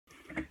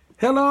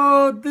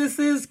Hello, this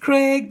is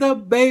Craig, the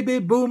baby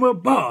boomer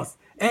boss,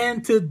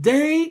 and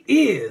today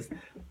is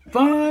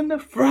Fun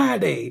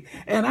Friday,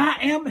 and I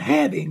am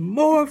having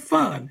more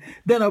fun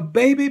than a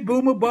baby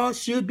boomer boss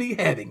should be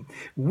having.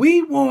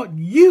 We want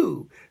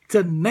you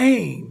to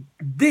name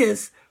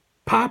this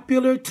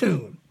popular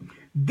tune.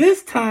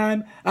 This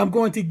time, I'm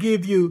going to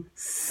give you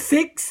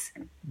 6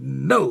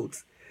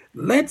 notes.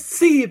 Let's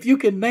see if you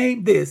can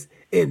name this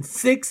in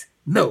 6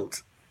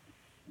 notes.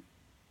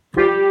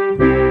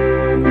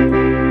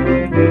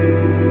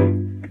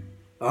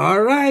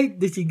 All right,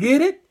 did you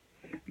get it?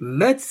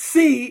 Let's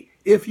see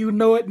if you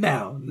know it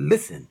now.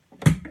 Listen.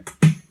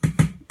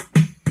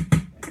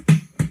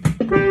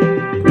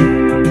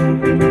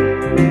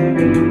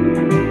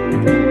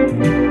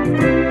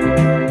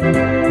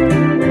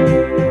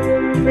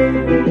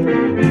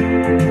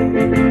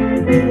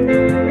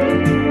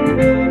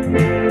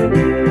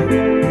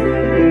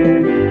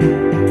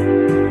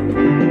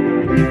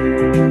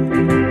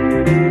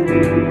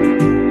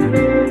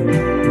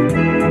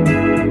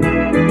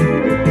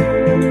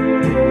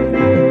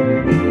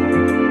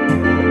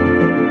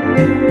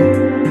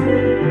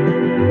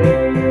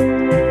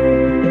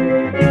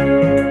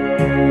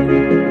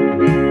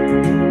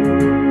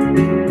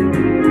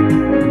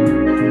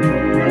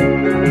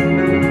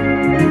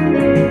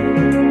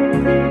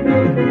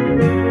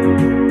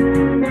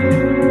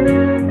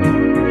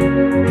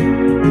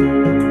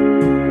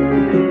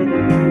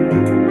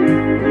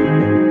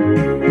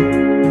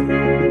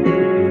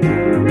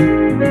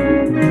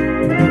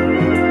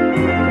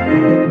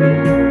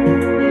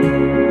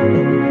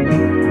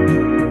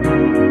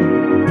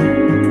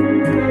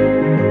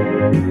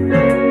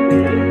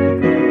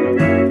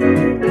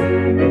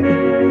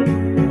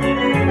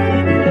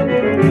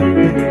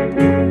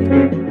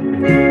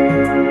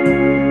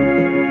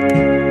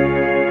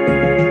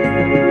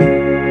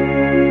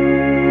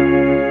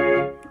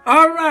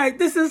 All right,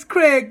 this is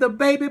Craig, the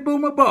baby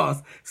boomer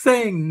boss,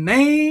 saying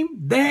name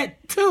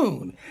that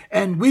tune,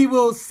 and we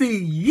will see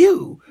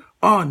you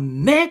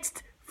on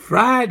next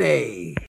Friday.